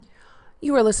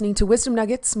You are listening to Wisdom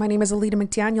Nuggets. My name is Alita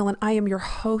McDaniel, and I am your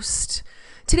host.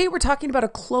 Today, we're talking about a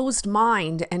closed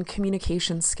mind and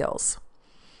communication skills.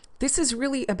 This is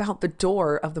really about the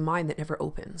door of the mind that never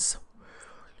opens.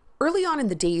 Early on in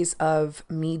the days of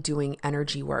me doing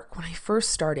energy work, when I first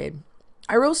started,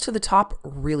 I rose to the top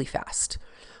really fast.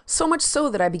 So much so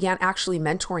that I began actually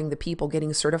mentoring the people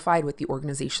getting certified with the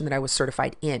organization that I was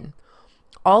certified in,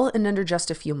 all in under just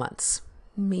a few months,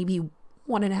 maybe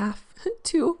 1.5,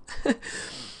 2.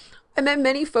 I met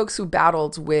many folks who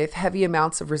battled with heavy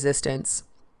amounts of resistance,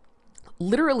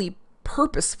 literally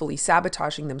purposefully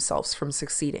sabotaging themselves from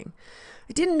succeeding.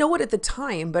 I didn't know it at the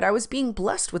time, but I was being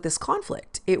blessed with this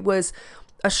conflict. It was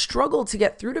a struggle to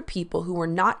get through to people who were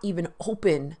not even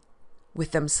open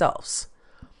with themselves.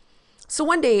 So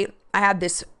one day I had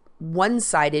this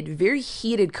one-sided, very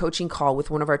heated coaching call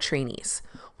with one of our trainees.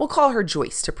 We'll call her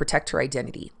Joyce to protect her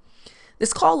identity.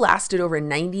 This call lasted over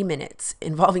 90 minutes,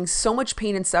 involving so much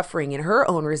pain and suffering in her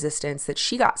own resistance that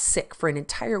she got sick for an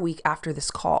entire week after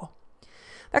this call.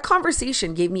 That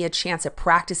conversation gave me a chance at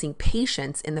practicing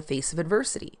patience in the face of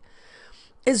adversity.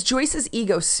 As Joyce's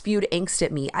ego spewed angst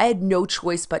at me, I had no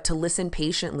choice but to listen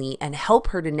patiently and help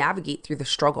her to navigate through the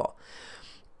struggle.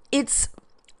 It's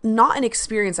not an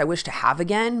experience I wish to have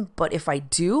again, but if I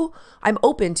do, I'm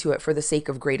open to it for the sake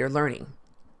of greater learning.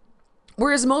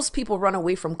 Whereas most people run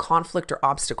away from conflict or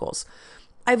obstacles,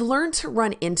 I've learned to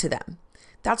run into them.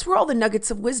 That's where all the nuggets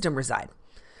of wisdom reside.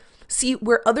 See,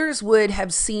 where others would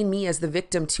have seen me as the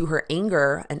victim to her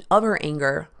anger and of her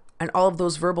anger and all of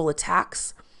those verbal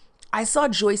attacks, I saw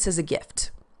Joyce as a gift.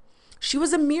 She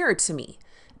was a mirror to me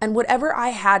and whatever I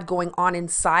had going on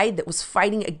inside that was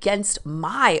fighting against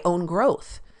my own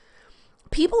growth.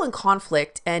 People in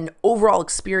conflict and overall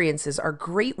experiences are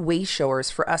great way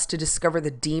showers for us to discover the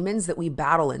demons that we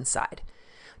battle inside.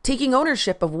 Taking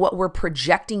ownership of what we're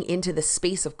projecting into the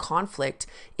space of conflict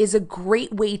is a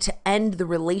great way to end the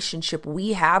relationship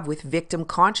we have with victim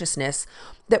consciousness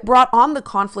that brought on the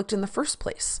conflict in the first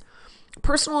place.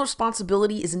 Personal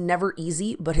responsibility is never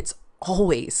easy, but it's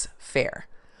always fair.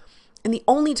 And the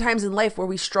only times in life where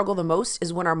we struggle the most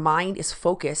is when our mind is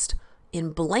focused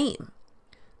in blame.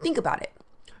 Think about it.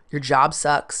 Your job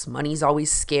sucks, money's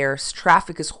always scarce,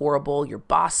 traffic is horrible, your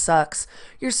boss sucks,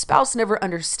 your spouse never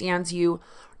understands you,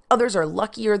 others are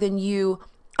luckier than you,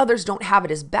 others don't have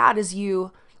it as bad as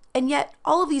you, and yet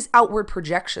all of these outward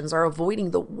projections are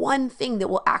avoiding the one thing that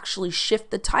will actually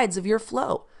shift the tides of your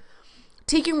flow.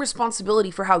 Taking responsibility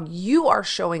for how you are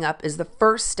showing up is the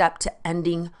first step to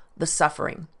ending the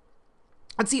suffering.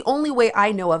 It's the only way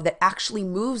I know of that actually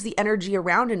moves the energy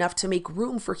around enough to make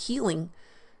room for healing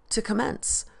to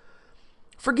commence.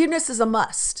 Forgiveness is a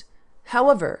must.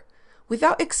 However,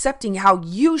 without accepting how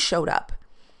you showed up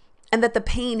and that the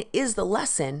pain is the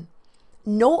lesson,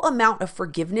 no amount of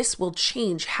forgiveness will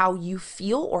change how you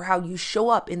feel or how you show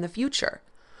up in the future.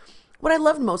 What I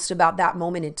loved most about that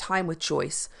moment in time with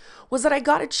Joyce was that I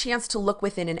got a chance to look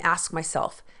within and ask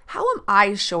myself, how am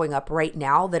I showing up right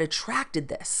now that attracted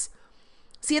this?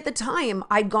 See, at the time,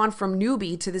 I'd gone from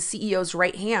newbie to the CEO's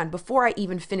right hand before I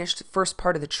even finished the first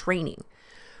part of the training.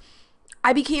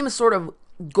 I became a sort of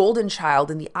golden child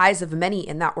in the eyes of many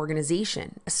in that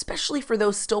organization, especially for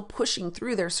those still pushing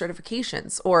through their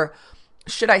certifications, or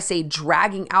should I say,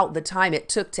 dragging out the time it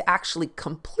took to actually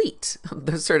complete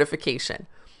the certification.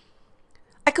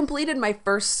 I completed my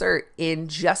first cert in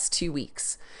just 2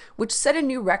 weeks, which set a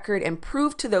new record and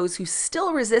proved to those who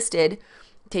still resisted,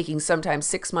 taking sometimes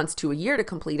 6 months to a year to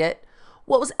complete it,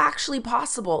 what was actually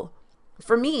possible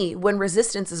for me when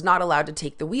resistance is not allowed to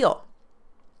take the wheel.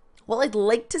 While I'd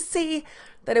like to say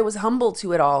that I was humble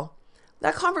to it all,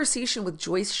 that conversation with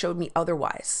Joyce showed me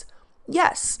otherwise.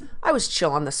 Yes, I was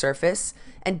chill on the surface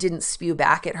and didn't spew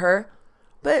back at her,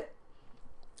 but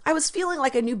I was feeling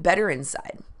like I knew better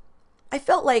inside. I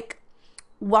felt like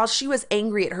while she was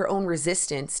angry at her own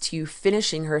resistance to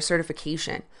finishing her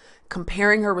certification,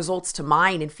 comparing her results to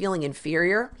mine and feeling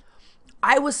inferior,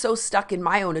 I was so stuck in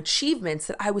my own achievements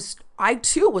that I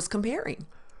too was comparing.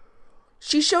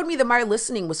 She showed me that my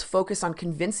listening was focused on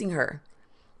convincing her.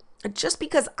 Just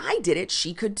because I did it,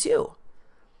 she could too.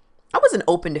 I wasn't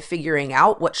open to figuring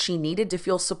out what she needed to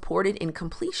feel supported in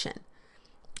completion.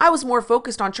 I was more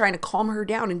focused on trying to calm her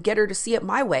down and get her to see it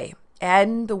my way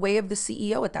and the way of the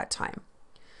CEO at that time.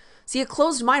 See, a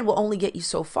closed mind will only get you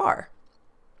so far.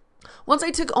 Once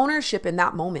I took ownership in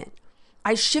that moment,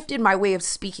 I shifted my way of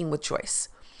speaking with Joyce.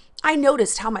 I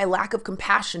noticed how my lack of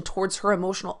compassion towards her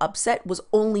emotional upset was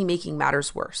only making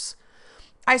matters worse.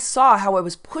 I saw how I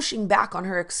was pushing back on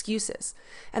her excuses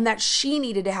and that she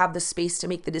needed to have the space to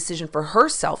make the decision for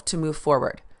herself to move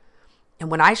forward.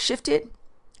 And when I shifted,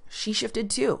 she shifted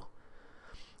too.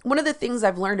 One of the things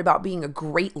I've learned about being a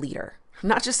great leader,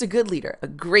 not just a good leader, a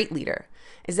great leader,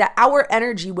 is that our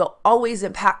energy will always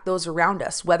impact those around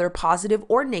us, whether positive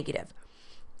or negative.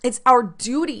 It's our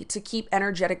duty to keep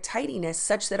energetic tidiness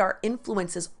such that our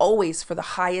influence is always for the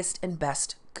highest and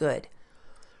best good.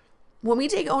 When we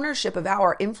take ownership of how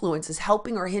our influence is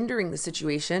helping or hindering the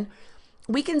situation,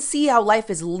 we can see how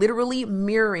life is literally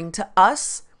mirroring to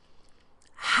us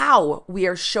how we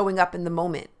are showing up in the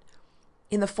moment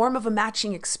in the form of a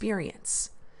matching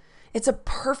experience. It's a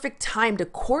perfect time to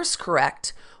course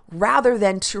correct rather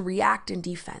than to react in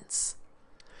defense.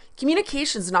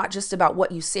 Communication is not just about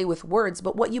what you say with words,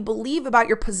 but what you believe about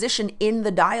your position in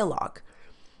the dialogue.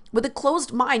 With a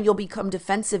closed mind, you'll become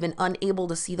defensive and unable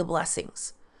to see the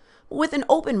blessings. With an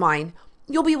open mind,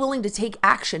 you'll be willing to take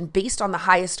action based on the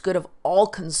highest good of all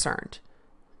concerned,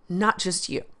 not just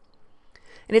you.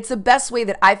 And it's the best way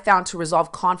that I've found to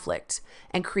resolve conflict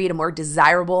and create a more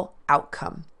desirable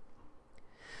outcome.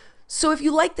 So if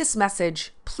you like this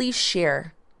message, please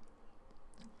share.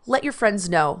 Let your friends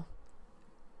know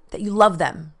that you love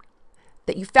them,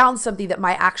 that you found something that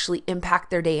might actually impact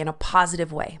their day in a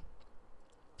positive way.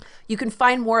 You can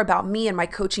find more about me and my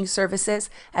coaching services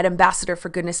at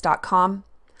ambassadorforgoodness.com.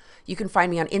 You can find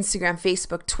me on Instagram,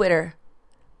 Facebook, Twitter,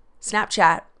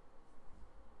 Snapchat,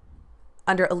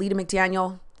 under Alita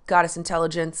McDaniel, Goddess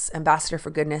Intelligence, Ambassador for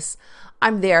Goodness.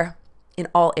 I'm there in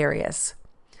all areas.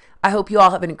 I hope you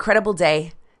all have an incredible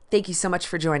day. Thank you so much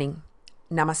for joining.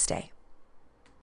 Namaste.